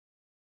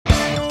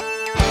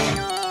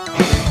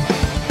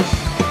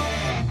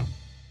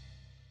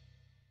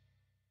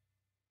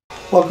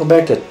Welcome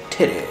back to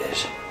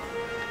Titties.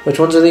 Which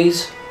ones are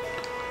these?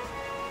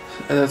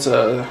 That's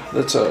a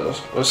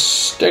Stegosaurus.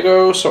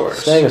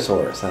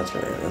 Stegosaurus, that's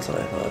right. That's what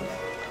I thought.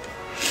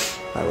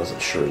 I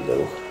wasn't sure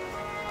though.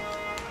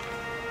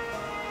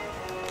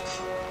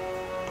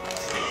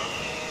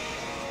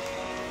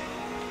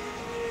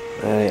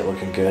 That ain't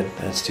looking good.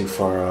 That's too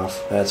far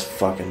off. That's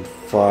fucking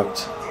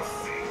fucked.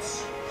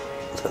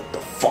 What the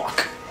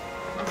fuck?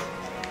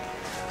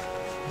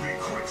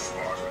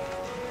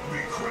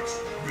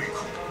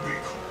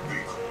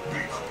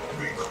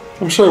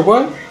 I'm sorry,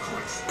 what?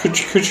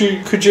 Could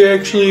you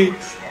actually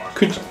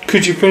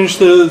could you finish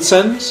the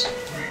sentence?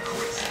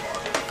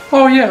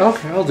 Oh yeah,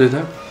 okay, I'll do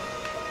that.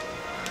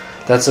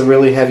 That's a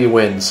really heavy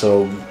wind,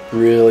 so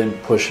really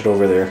push it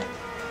over there.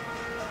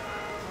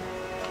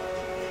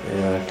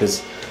 Yeah,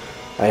 because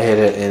I hit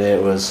it and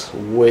it was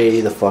way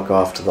the fuck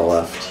off to the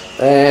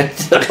left. And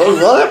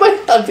well, that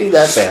might not be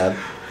that bad.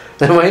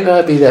 That might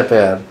not be that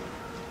bad.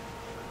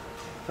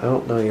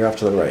 Oh no, you're off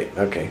to the right.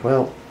 Okay,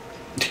 well.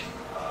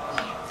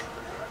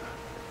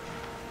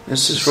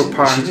 This is for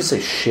part. Did she just say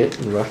shit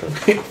in Russian?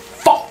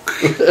 Fuck!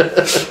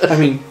 I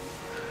mean,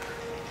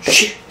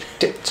 shit.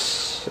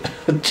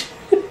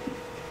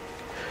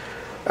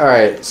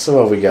 Alright, so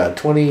what have we got?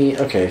 20.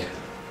 Okay.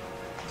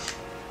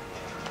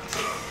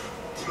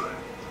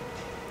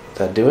 Did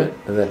that do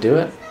it? Did that do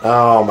it?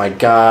 Oh my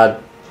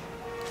god.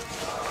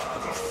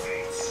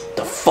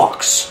 The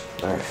fucks.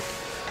 Alright.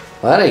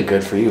 Well, that ain't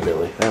good for you,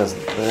 Billy. That is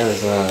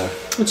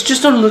It's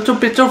just a little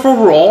bit of a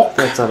rock.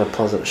 that's not a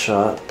pleasant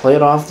shot. Play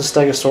it off the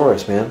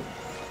Stegosaurus, man.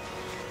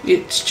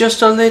 It's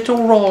just a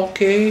little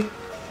rock, eh?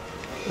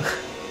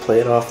 Play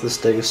it off the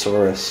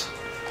Stegosaurus.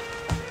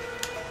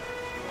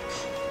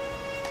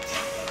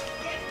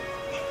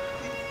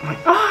 My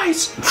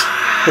eyes!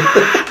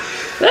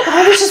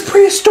 Oh, this is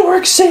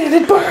prehistoric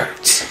sanded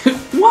birds!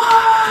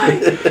 Why?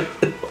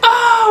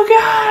 Oh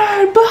god,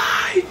 I'm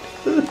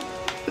blind!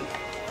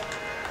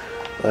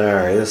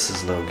 Alright, this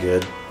is no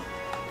good.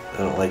 I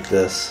don't like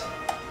this.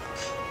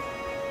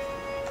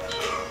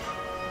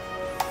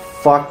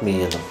 Fuck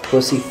me in the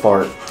pussy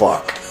fart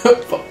fuck.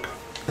 Fuck.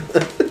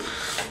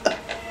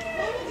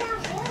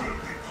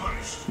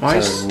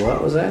 Sorry,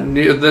 what was that?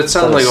 That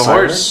sounded like a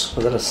siren? horse.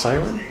 Was that a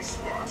siren?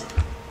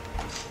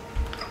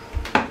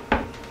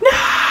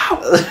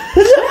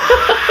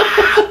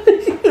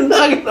 You're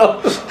not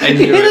gonna. And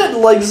You hit it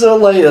like so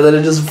light and then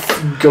it just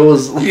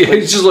goes. Yeah,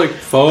 it's just like,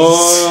 fuck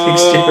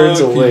 60 yards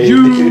away.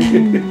 you.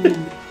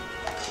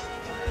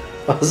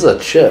 Oh, this is a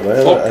chip.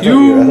 I thought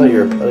you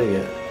were putting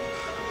it.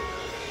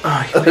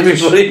 Oh,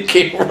 Everybody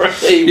came right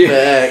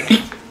back.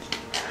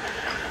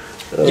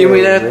 Give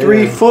me that man.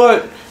 3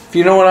 foot, if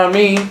you know what I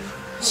mean.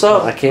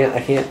 So I can't.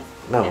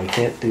 No, we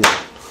can't do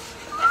that.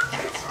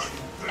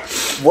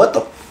 What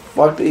the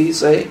fuck did he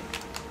say?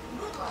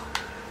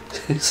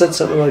 He said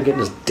something about getting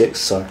his dick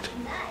sucked.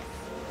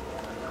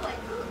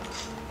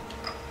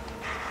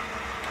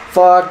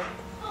 Fuck.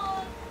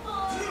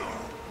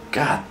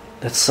 God,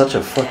 that's such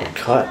a fucking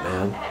cut,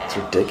 man. It's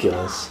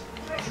ridiculous.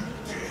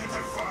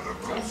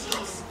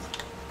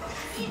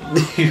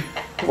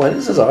 Why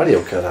does his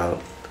audio cut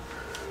out?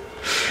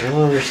 I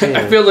don't understand.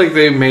 I feel like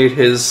they made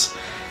his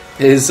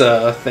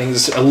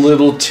things a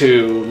little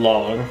too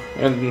long,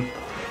 and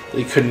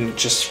they couldn't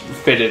just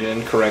fit it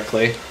in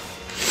correctly.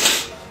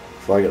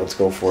 Fuck it, let's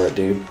go for it,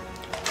 dude.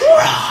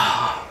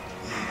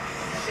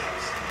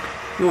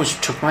 You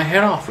almost took my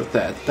head off with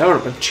that. That would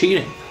have been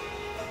cheating.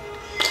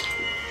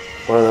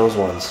 What are those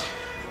ones?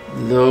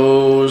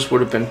 Those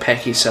would have been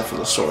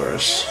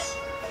Pachycephalosaurus.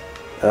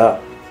 Ah,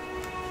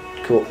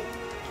 cool.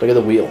 Look at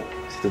the wheel.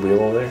 See the wheel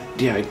over there?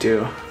 Yeah, I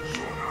do.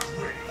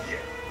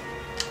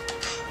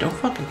 Don't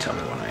fucking tell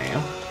me when I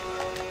am.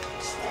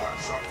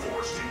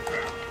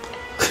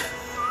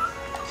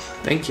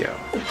 Thank you.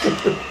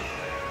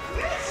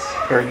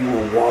 Are you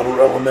a water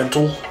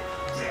elemental?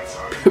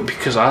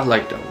 Because I'd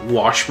like to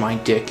wash my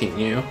dick in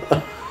you.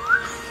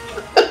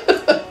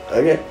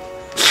 Okay.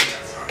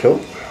 Cool.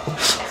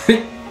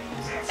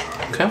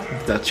 Okay,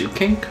 if that's your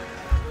kink.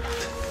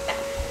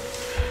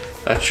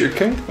 That's your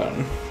kink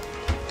then.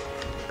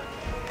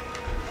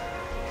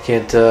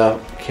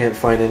 Can't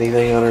find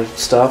anything on her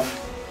stuff?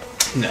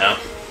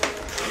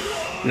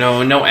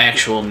 No, no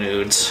actual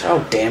nudes.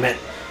 Oh, damn it.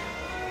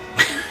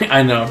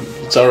 I know,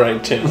 it's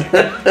alright too.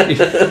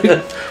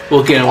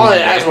 We'll get them. All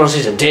I just want to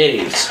see some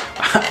titties.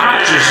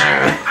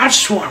 I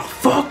just want to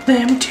fuck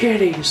them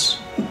titties.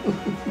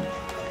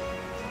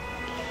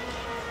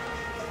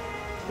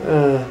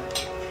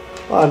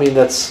 Well, I mean,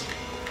 that's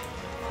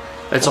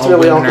all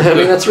really all. women are. I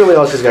mean, that's really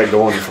all she's got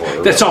going for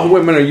her. That's all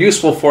women are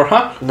useful for,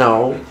 huh?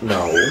 No.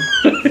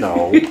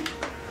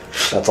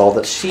 That's all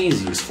that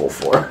she's useful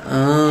for.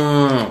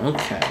 Oh,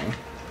 okay.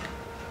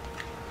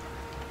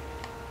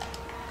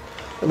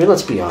 I mean,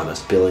 let's be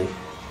honest, Billy.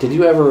 Did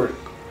you ever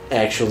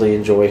actually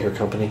enjoy her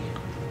company?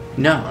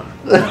 No.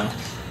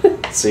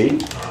 See?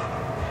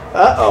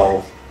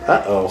 Uh-oh.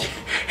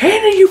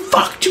 Hannah, you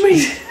fucked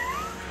me!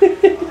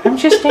 I'm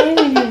just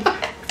standing here.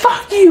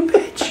 Fuck you,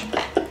 bitch!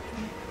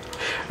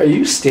 Are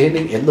you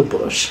standing in the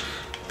bush?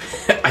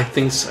 I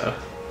think so.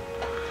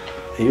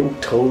 You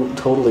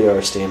totally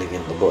are standing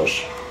in the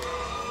bush.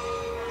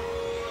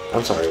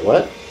 I'm sorry,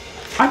 what?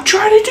 I'm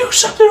trying to do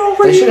something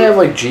over They here. should have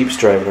like Jeeps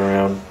driving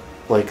around,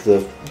 like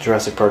the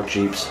Jurassic Park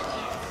Jeeps.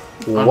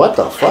 What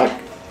the fuck?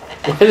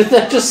 Why did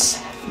that just...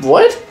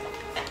 What?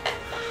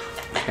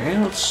 Okay,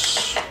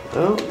 let's...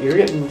 Oh, you're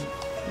getting...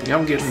 Yeah,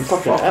 I'm getting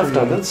fucking effed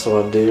on this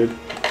one, dude.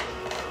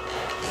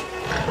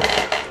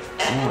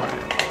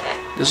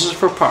 Alright. This is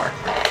for par.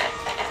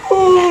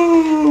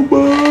 Oh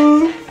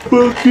my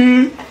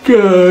fucking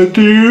god,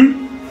 dude.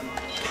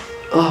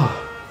 Oh.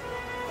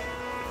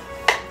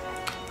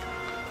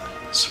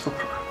 This is for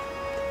par.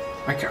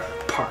 I got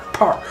it.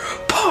 Par.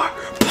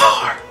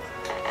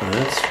 Oh,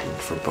 that's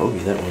for bogey,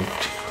 that one.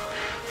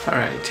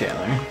 Alright,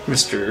 Taylor.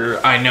 Mr.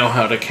 I know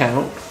how to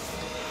count.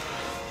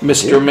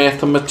 Mr.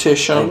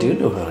 Mathematician. I do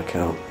know how to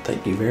count.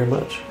 Thank you very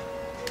much.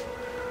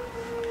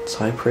 It's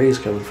high praise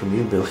coming from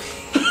you, Billy.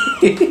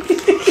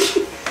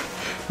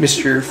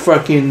 Mr.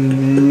 fucking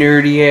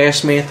nerdy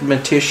ass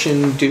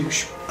mathematician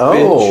douche.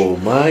 Oh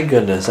my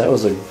goodness, that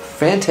was a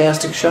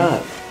fantastic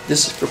shot.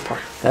 This is for par.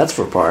 That's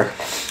for par.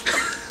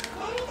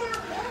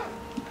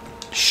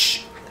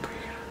 Shh.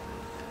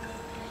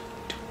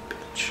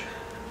 Bitch.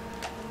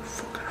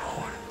 Fucking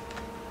whore.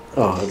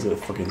 Oh, I was gonna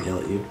fucking yell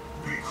at you.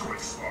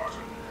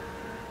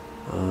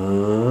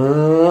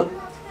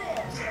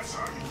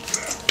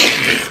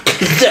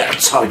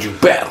 That's how you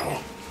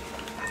battle.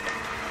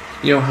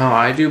 You know how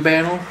I do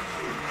battle?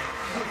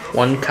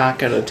 One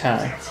cock at a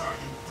time.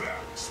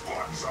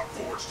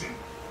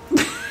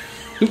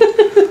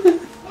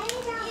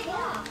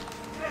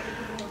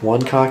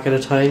 One cock at a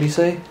time, you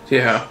say?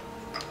 Yeah.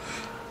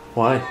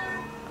 Why?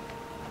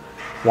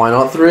 Why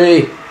not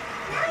three?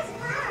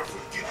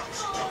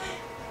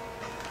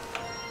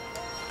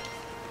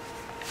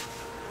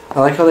 I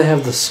like how they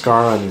have the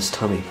scar on his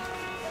tummy.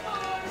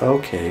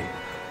 Okay.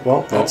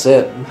 Well, that's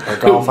it. Our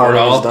golf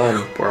outing is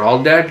done. We're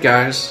all dead,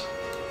 guys.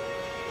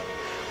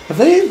 If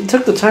they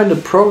took the time to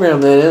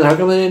program that in, how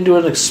come they didn't do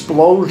an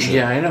explosion?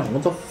 Yeah, I know.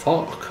 What the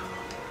fuck?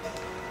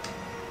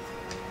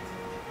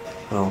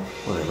 Well,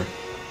 whatever.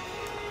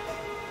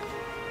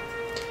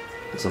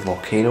 There's a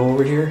volcano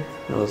over here.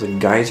 Oh, there's a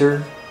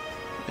geyser.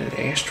 An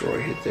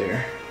asteroid hit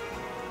there.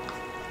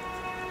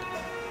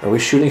 Are we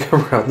shooting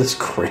around this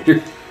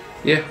crater?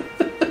 Yeah.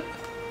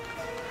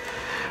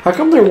 How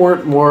come there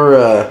weren't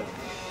more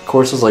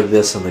courses like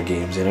this in the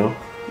games, you know?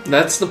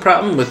 That's the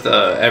problem with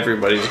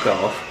everybody's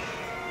golf.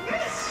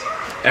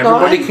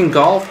 Everybody can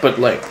golf, but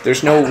like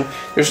there's no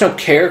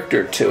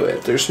character to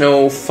it. There's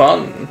no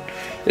fun.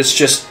 It's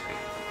just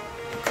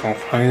go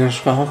play this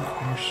golf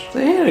course.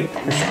 They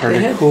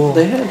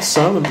had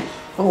some.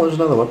 Oh, there's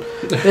another one.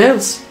 They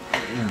had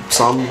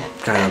some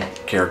kind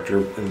of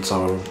character and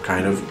some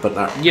kind of, but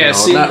not. Yeah, no,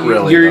 see, not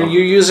really. you're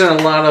using a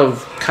lot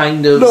of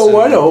kind of.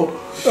 No, I know.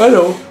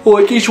 Well,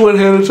 like each one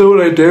had its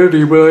own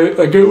identity, but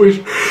I get what.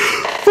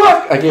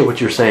 Fuck! I get what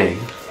you're saying.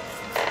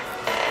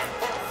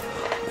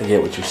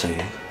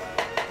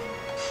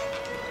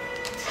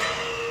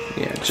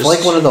 Yeah, just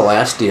like one of the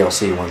last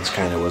DLC ones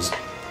kind of was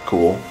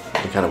cool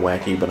and kind of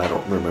wacky, but I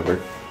don't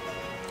remember.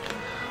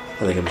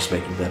 I think I'm just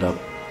making that up.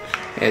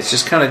 Yeah, it's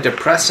just kind of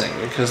depressing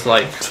because,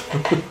 like,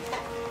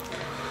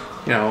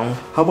 you know,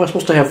 how am I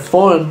supposed to have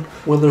fun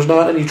when there's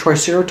not any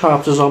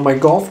triceratopses on my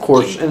golf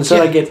course? And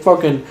instead, I get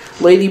fucking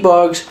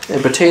ladybugs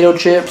and potato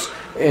chips,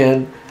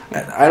 and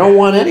I don't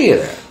want any of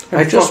that.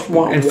 I just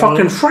want one.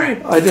 Fucking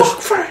Frank. I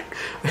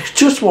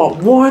just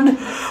want one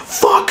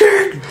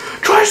fucking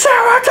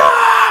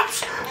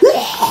triceratops.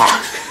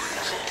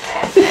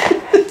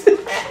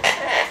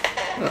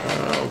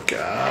 Oh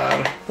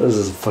God! This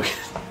is a fucking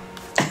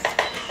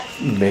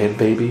man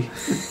baby.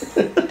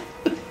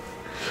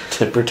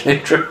 Temper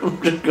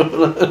tantrum just going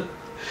on.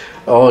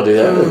 Oh, dude,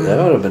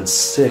 that would have been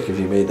sick if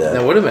you made that.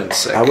 That would have been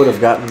sick. I would have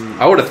thrown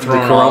the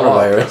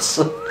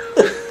coronavirus.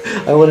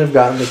 I would have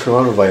gotten the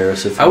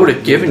coronavirus if I would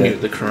have given you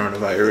the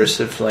coronavirus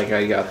if like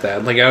I got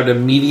that. Like I would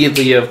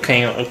immediately have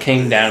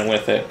came down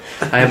with it.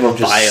 I have a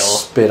vial.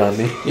 Spit on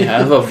me. Yeah, I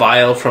have a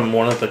vial from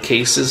one of the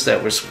cases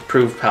that was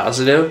proved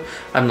positive.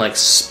 I'm like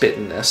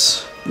spitting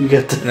this. You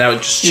get the. And I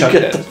would just chug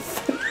it.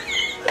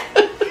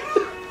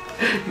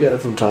 You got it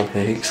from Tom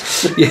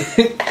Hanks. Yeah.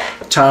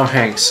 Tom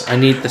Hanks, I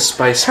need the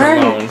spice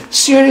Malone.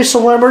 See any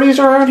celebrities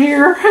around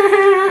here?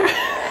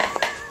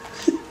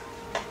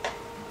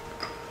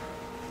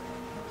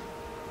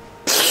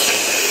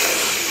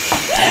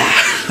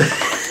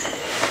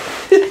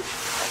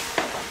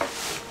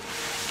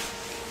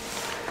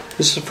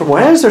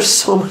 Why is there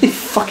so many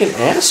fucking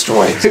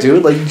asteroids,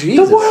 dude? Like,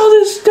 Jesus. The world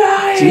is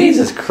dying!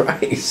 Jesus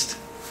Christ.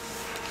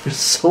 There's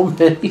so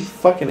many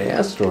fucking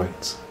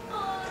asteroids.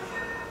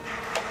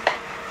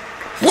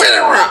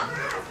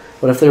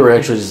 What if they were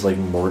actually just like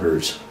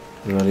mortars?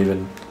 They're not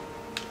even...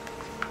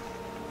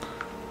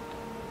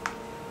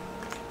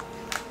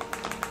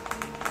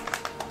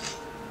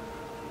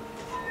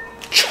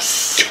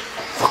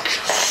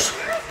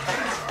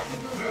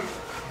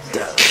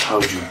 That's how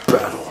you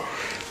battle.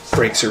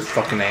 Breaks her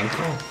fucking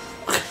ankle.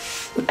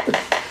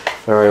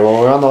 Alright, well,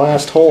 we're on the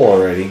last hole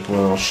already.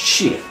 Well,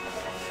 shit.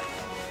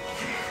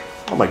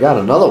 Oh my god,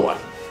 another one.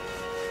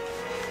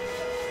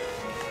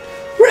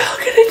 We're all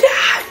gonna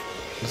die!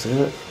 Isn't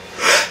it?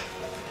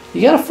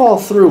 You gotta follow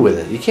through with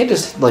it. You can't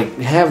just, like,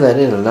 have that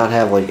in and not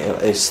have, like,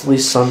 at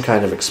least some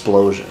kind of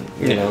explosion,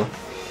 you know?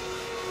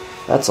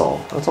 That's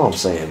all. That's all I'm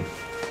saying.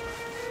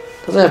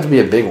 Doesn't have to be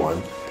a big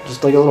one.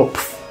 Just like a little,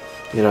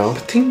 you know?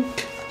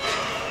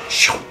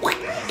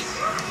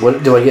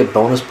 What, do I get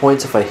bonus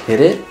points if I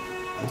hit it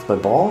with my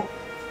ball?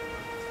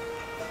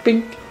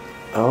 Bink.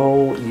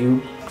 Oh,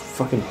 you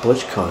fucking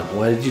butch cunt.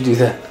 Why did you do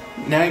that?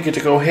 Now you get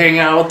to go hang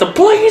out with the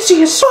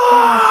Plesiosaur!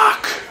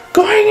 Fuck!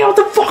 Go hang out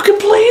with the fucking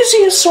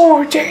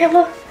Plesiosaur,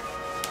 Taylor!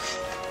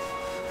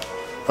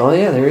 Oh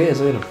yeah, there he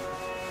is. Look at him.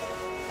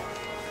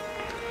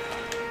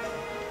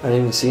 I didn't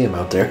even see him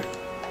out there.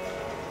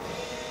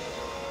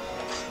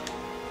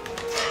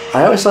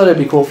 I always thought it'd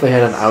be cool if they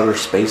had an outer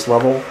space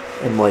level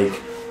and, like,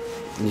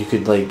 you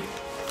could, like,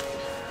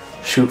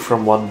 shoot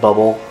from one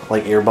bubble,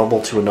 like air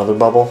bubble, to another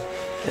bubble,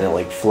 and it,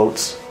 like,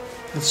 floats.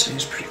 That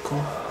seems pretty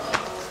cool.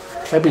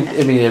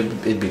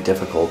 It'd be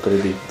difficult, but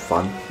it'd be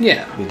fun.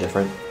 Yeah. It'd be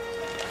different.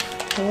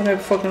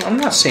 I'm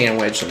not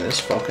sandwiching this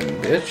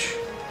fucking bitch.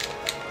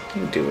 I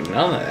ain't doing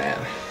none of that.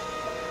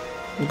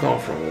 I'm going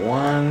from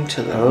one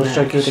to the Are those next.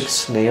 gigantic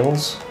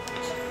snails?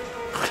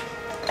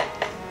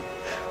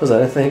 Was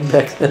that a thing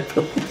back then?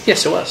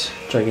 Yes, it was.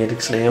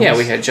 Gigantic snails? Yeah,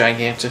 we had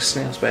gigantic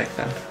snails back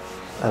then.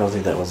 I don't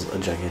think that was a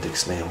gigantic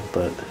snail,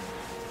 but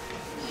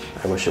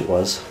I wish it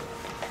was.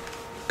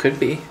 Could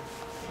be.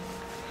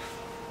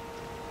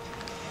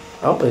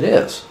 Oh, it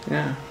is.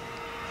 Yeah.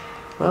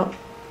 Well,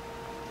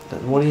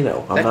 then what do you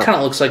know? That kind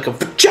of looks like a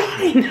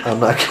vagina. I'm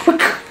not going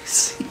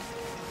crazy.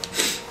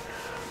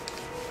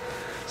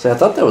 See, I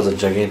thought that was a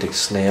gigantic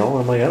snail.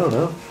 I'm like, I don't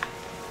know.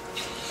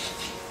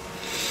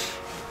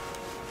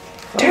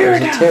 Oh,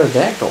 there's a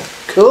pterodactyl.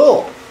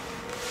 Cool.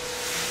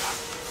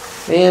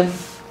 Man,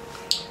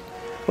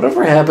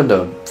 whatever happened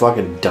to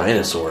fucking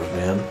dinosaurs,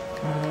 man?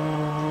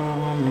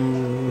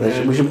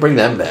 We should bring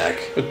them back.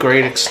 A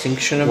great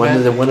extinction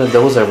event. When did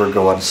those ever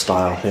go out of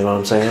style? You know what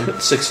I'm saying?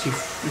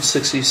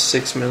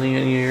 66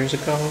 million years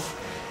ago.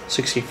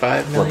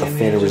 65 million. What, the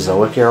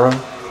Phanerozoic era?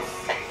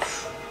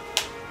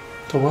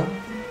 The what?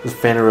 The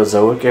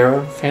Phanerozoic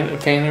era?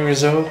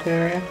 Phanerozoic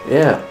area?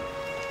 Yeah.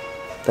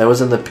 That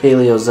was in the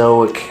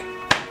Paleozoic.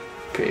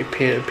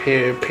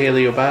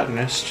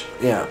 Paleobotanist.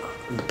 Yeah.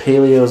 The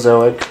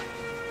Paleozoic.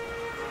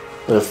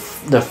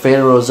 The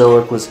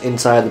Phanerozoic was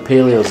inside the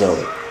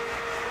Paleozoic.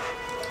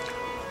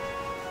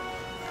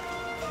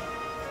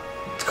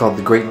 It's called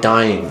the Great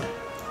Dying.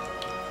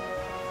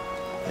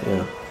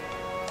 Yeah.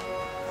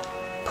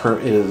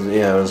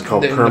 It was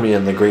called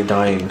Permian, the Great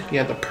Dying.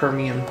 Yeah, the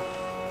Permian.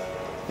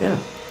 Yeah.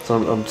 That's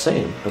what I'm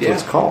saying. That's what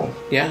it's called.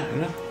 Yeah, I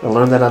know. I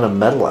learned that on a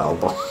metal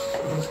album.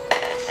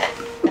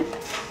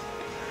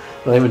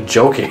 Not even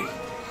joking.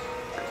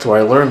 That's where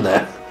I learned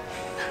that.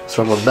 It's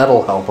from a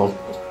metal album.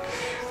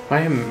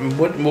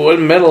 What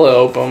metal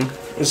album?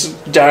 Is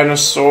it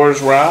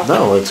Dinosaurs Rock?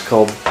 No, it's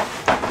called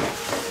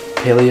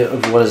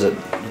what is it?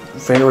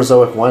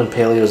 Phanerozoic 1,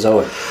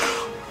 Paleozoic.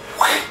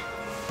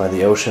 By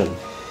the Ocean.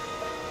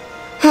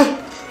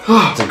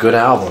 It's a good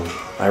album.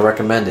 I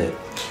recommend it.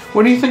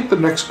 What do you think the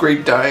next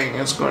Great Dying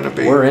is going to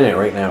be? We're in it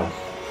right now.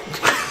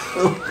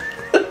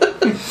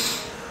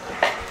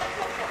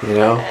 You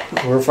know?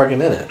 We're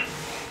fucking in it.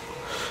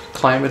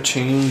 Climate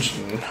change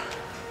and...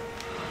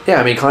 Yeah,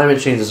 I mean, climate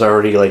change has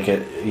already, like,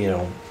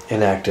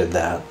 enacted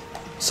that.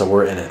 So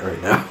we're in it right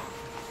now.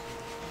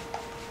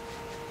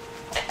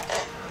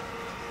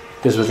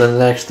 Because within the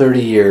next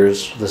 30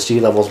 years, the sea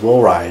levels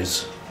will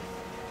rise.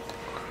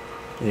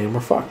 And we're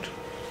fucked.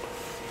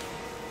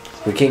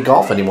 We can't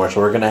golf anymore,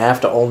 so we're going to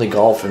have to only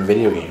golf in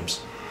video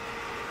games.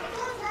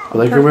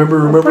 Like,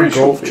 remember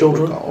golf,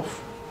 children?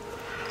 Golf.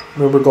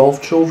 Remember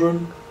golf,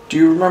 children? Do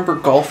you remember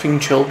golfing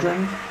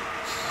children?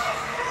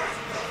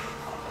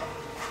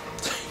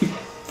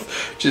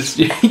 Just,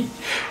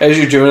 as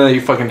you're doing that,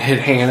 you fucking hit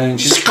Hannah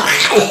and she's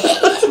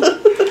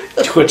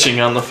twitching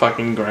on the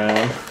fucking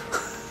ground.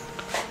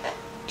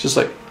 Just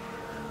like,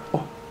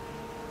 oh.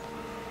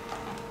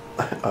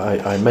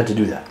 I meant to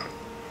do that.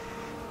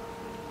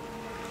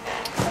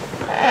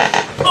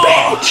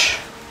 Bitch!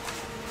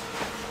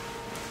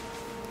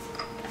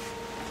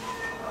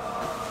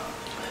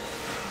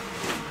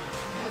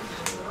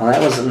 Well,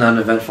 that was an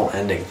uneventful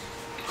ending.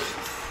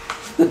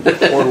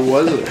 Or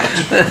was it?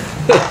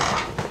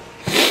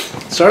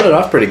 Started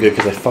off pretty good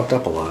because I fucked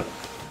up a lot.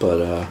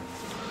 But,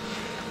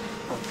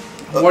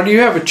 Why do you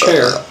have a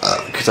chair?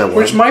 Because I won.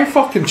 Where's my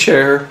fucking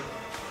chair?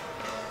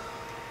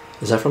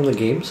 Is that from the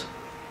games?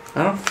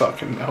 I don't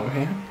fucking know,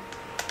 man.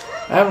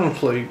 I haven't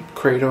played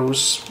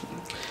Kratos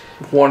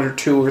 1 or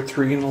 2 or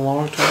 3 in a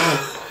long time.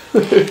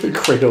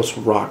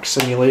 Kratos Rock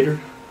Simulator.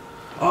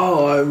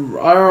 Oh, I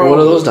what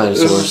are those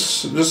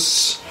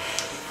dinosaurs?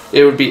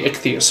 It would be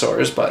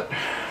ichthyosaurs, but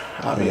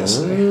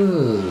obviously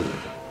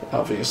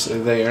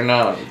they are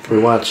not.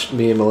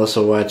 Me and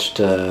Melissa watched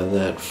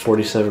that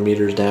 47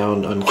 Meters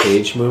Down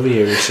Uncaged movie.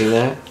 Have you seen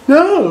that?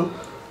 No.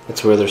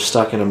 It's where they're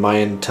stuck in a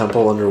Mayan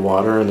temple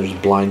underwater and there's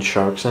blind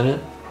sharks in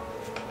it.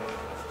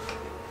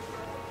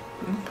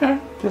 Okay,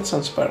 that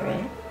sounds about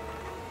right.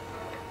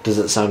 Does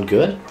it sound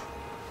good?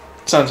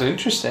 Sounds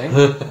interesting.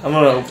 I don't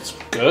know if it's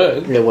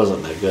good. It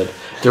wasn't that good.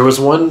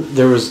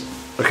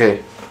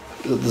 Okay,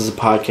 this is a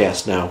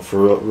podcast now,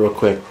 for real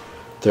quick.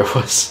 There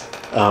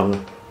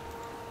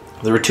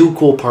were two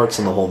cool parts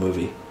in the whole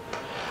movie.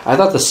 I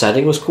thought the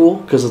setting was cool,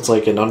 because it's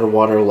like an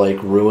underwater,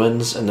 like,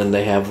 ruins, and then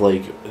they have,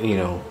 like, you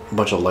know, a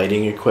bunch of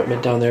lighting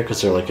equipment down there,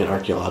 because they're like an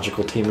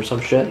archaeological team or some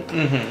shit.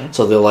 Mm-hmm.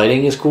 So the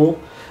lighting is cool.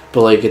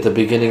 But, like, at the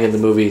beginning of the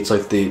movie, it's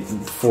like the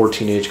 4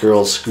 teenage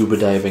girls scuba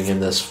diving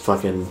in this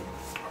fucking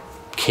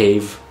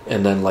cave,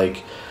 and then,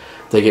 like,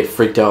 they get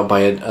freaked out by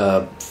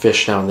a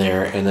fish down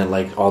there, and then,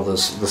 like, all the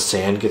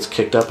sand gets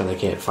kicked up, and they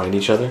can't find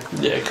each other.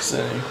 Yeah, because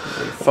they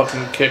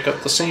fucking kick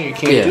up the sand. You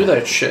can't do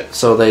that shit.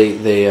 So they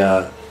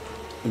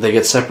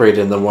get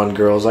separated, and the one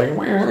girl's like,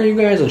 "Where are you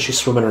guys?" And she's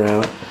swimming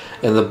around.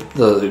 And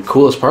the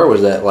coolest part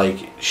was that,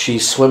 like,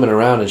 she's swimming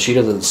around, and she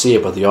doesn't see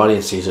it, but the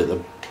audience sees it.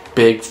 The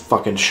big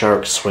fucking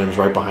shark swims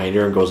right behind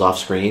her and goes off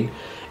screen.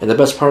 And the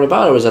best part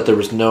about it was that there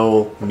was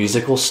no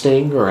musical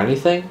sting or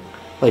anything.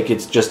 Like,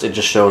 it just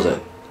shows it.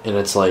 And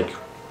it's like,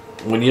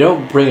 when you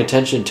don't bring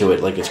attention to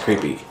it, like, it's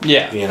creepy.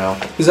 Yeah. You know?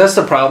 Because that's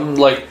the problem.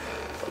 Like,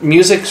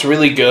 music's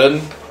really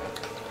good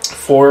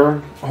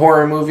for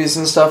horror movies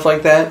and stuff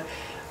like that.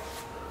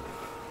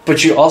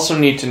 But you also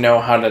need to know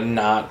how to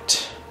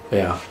not,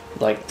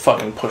 like,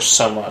 fucking push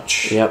so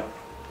much. Yep.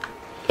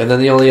 And then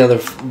the only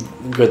other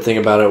good thing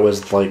about it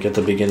was, like, at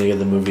the beginning of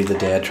the movie, the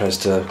dad tries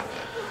to,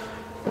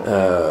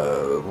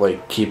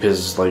 like, keep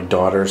his, like,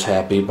 daughters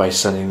happy by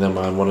sending them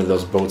on one of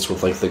those boats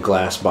with, like, the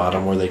glass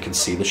bottom where they can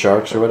see the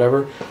sharks or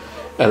whatever.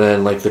 And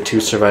then, like, the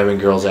 2 surviving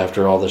girls,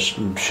 after all the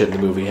shit in the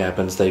movie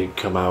happens, they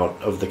come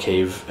out of the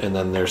cave, and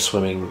then they're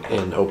swimming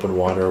in open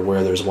water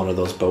where there's one of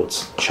those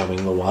boats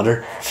chumming the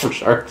water for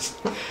sharks.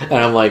 And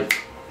I'm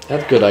like,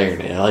 that's good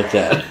irony. I like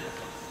that.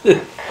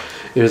 That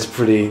was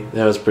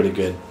pretty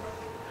good.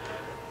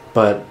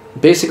 But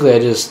basically, I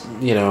just,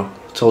 you know,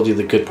 told you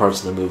the good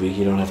parts of the movie.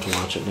 You don't have to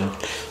watch it now.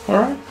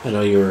 Alright. I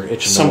know you were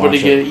itching Somebody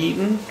to watch it. get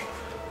eaten?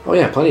 Oh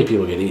yeah, plenty of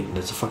people get eaten.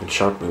 It's a fucking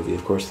shark movie,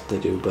 of course they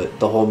do. But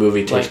the whole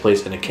movie takes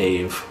place in a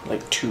cave.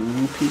 Like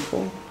 2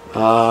 people?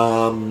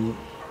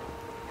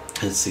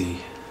 Let's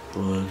see.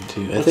 1,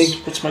 2.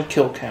 What's my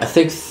kill count? I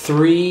think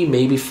 3,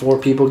 maybe 4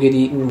 people get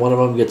eaten. One of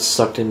them gets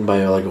sucked in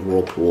by like a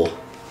whirlpool.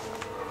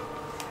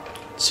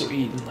 So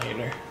eaten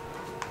later.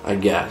 I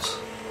guess.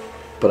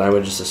 But I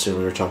would just assume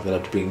we were talking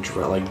about being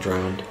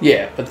drowned.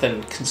 Yeah, but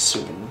then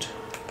consumed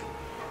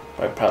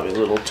by probably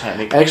little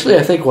tiny... Actually,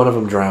 I think one of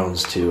them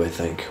drowns too, I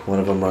think. One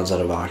of them runs out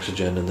of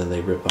oxygen, and then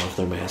they rip off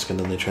their mask, and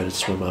then they try to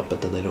swim up,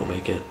 but then they don't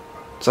make it.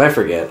 So I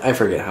forget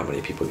how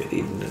many people get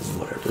eaten and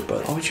whatever,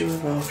 but... Why would you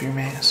rip off your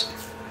mask?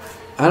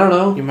 I don't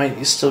know.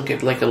 You still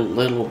get like a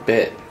little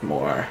bit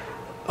more.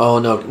 Oh,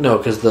 no,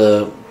 because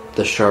the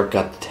shark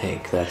got the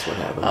tank. That's what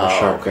happened. The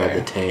shark grabbed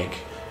the tank.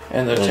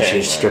 And then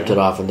she stripped it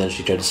off, and then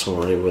she tried to swim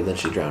away, but then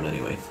she drowned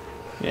anyway.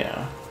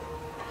 Yeah.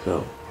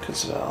 So.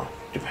 Because,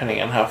 depending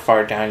on how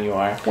far down you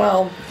are,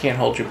 you can't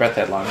hold your breath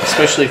that long.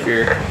 Especially if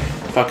you're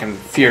fucking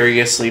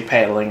furiously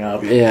paddling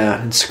up.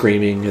 Yeah, and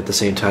screaming at the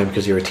same time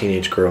because you're a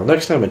teenage girl.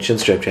 Next time at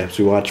Chinstrap Chaps,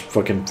 we watch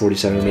fucking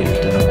 47 meters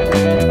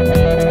down.